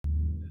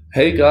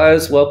Hey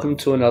guys, welcome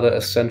to another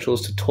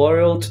Essentials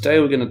tutorial.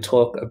 Today we're going to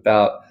talk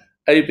about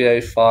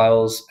ABA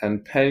files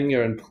and paying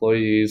your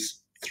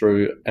employees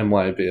through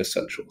MYOB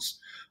Essentials.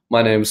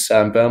 My name is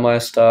Sam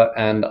Burmeister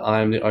and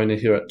I'm the owner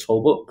here at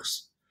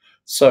Toolbooks.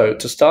 So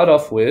to start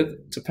off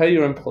with, to pay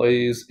your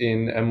employees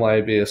in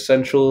MYOB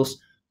Essentials,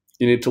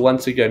 you need to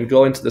once again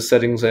go into the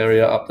settings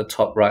area up the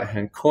top right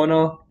hand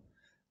corner,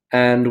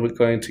 and we're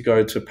going to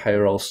go to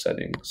Payroll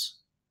Settings.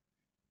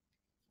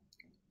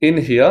 In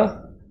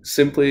here,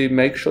 simply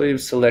make sure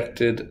you've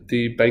selected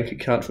the bank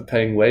account for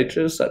paying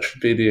wages. That should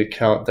be the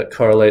account that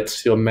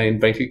correlates to your main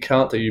bank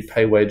account that you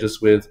pay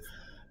wages with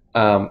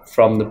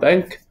from the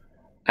bank,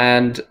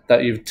 and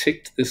that you've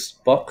ticked this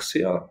box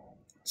here.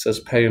 It says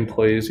pay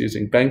employees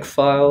using bank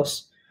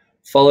files,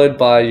 followed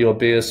by your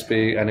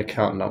BSB and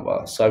account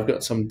number. So I've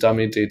got some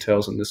dummy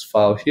details in this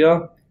file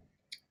here.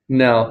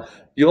 Now,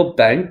 your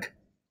bank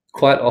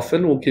quite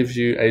often will give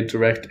you a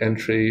direct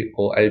entry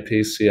or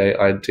APCA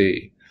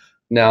ID.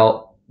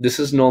 Now, this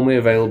is normally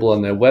available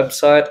on their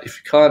website. If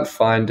you can't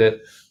find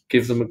it,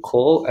 give them a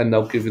call and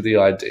they'll give you the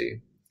ID.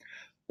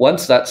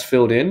 Once that's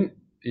filled in,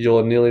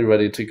 you're nearly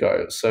ready to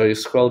go. So you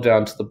scroll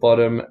down to the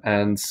bottom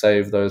and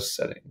save those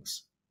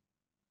settings.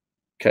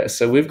 Okay,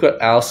 so we've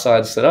got our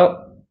side set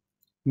up.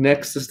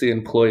 Next is the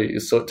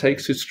employees. So it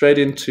takes you straight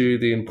into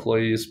the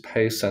employees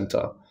pay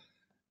center.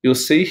 You'll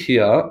see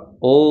here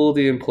all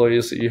the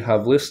employees that you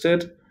have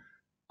listed.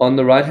 On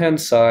the right-hand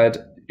side,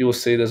 you'll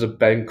see there's a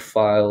bank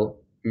file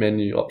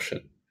menu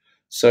option.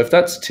 So if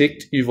that's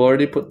ticked, you've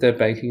already put their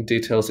banking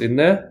details in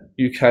there.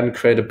 You can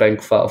create a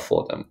bank file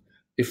for them.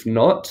 If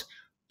not,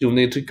 you'll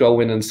need to go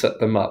in and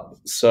set them up.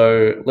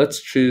 So let's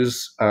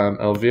choose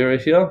Elvira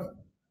here.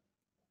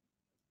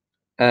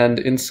 And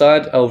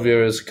inside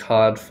Elvira's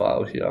card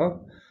file here,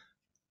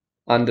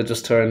 under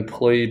just her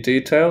employee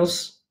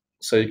details,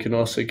 so you can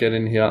also get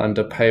in here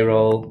under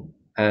payroll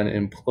and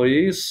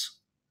employees,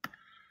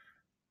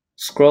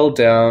 scroll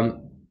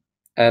down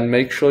and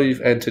make sure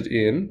you've entered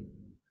in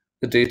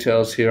the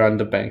details here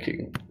under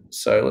banking.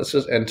 So let's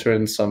just enter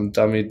in some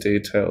dummy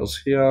details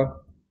here.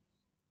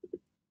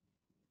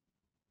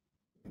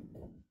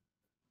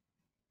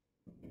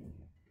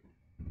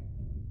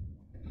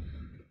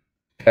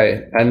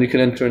 Okay, and you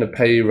can enter in a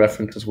payee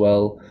reference as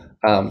well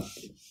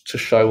to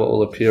show what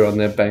will appear on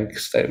their bank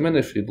statement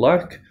if you'd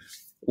like.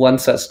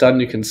 Once that's done,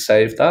 you can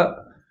save that.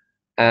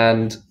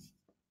 And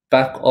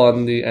back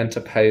on the enter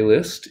pay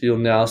list, you'll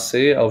now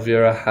see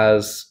Elvira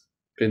has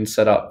been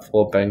set up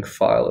for bank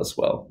file as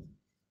well.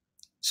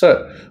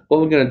 So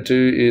what we're going to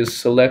do is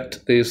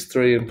select these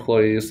 3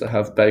 employees that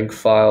have bank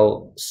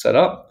file set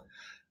up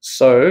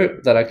so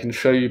that I can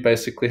show you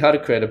basically how to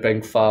create a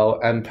bank file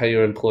and pay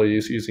your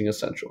employees using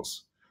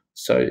Essentials.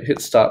 So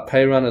hit start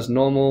pay run as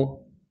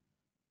normal,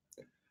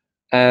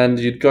 and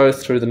you'd go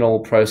through the normal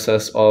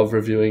process of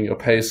reviewing your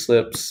pay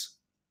slips.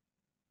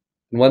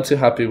 And once you're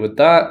happy with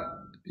that,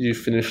 you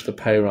finish the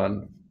pay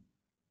run.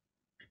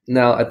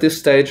 Now at this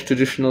stage,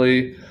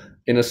 traditionally,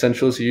 in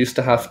Essentials, you used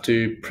to have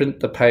to print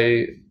the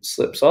pay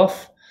slips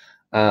off,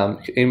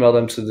 email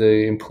them to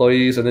the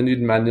employees, and then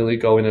you'd manually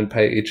go in and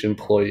pay each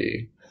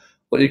employee.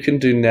 What you can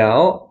do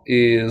now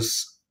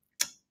is,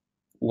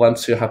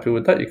 once you're happy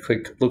with that, you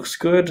click looks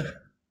good.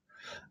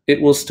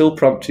 It will still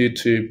prompt you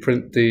to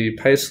print the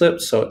pay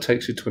slips, so it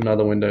takes you to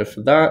another window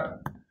for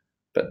that.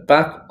 But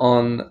back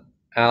on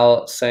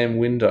our same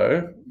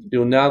window,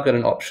 you'll now get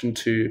an option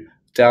to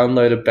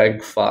download a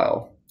bank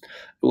file.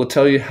 It will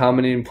tell you how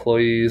many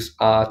employees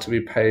are to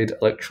be paid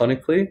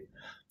electronically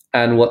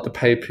and what the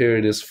pay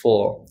period is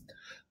for.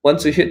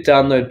 Once you hit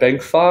download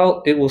bank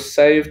file, it will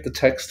save the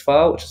text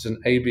file, which is an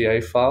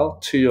ABA file,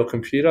 to your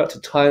computer. It's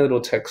a tiny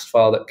little text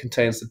file that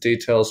contains the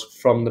details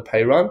from the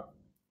pay run.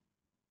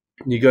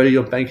 You go to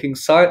your banking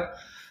site,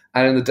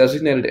 and in the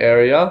designated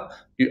area,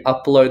 you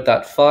upload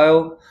that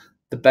file.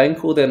 The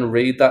bank will then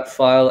read that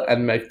file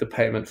and make the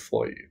payment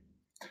for you.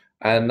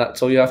 And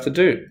that's all you have to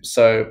do.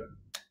 So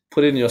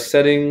put in your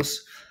settings,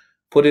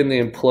 put in the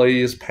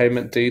employee's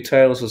payment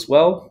details as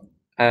well.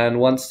 And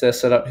once they're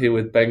set up here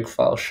with bank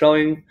file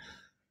showing,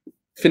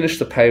 finish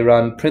the pay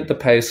run, print the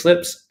pay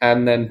slips,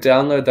 and then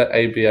download that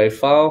ABA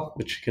file,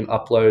 which you can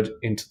upload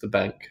into the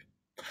bank.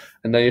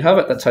 And there you have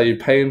it. That's how you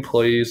pay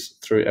employees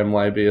through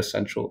MYOB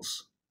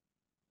Essentials.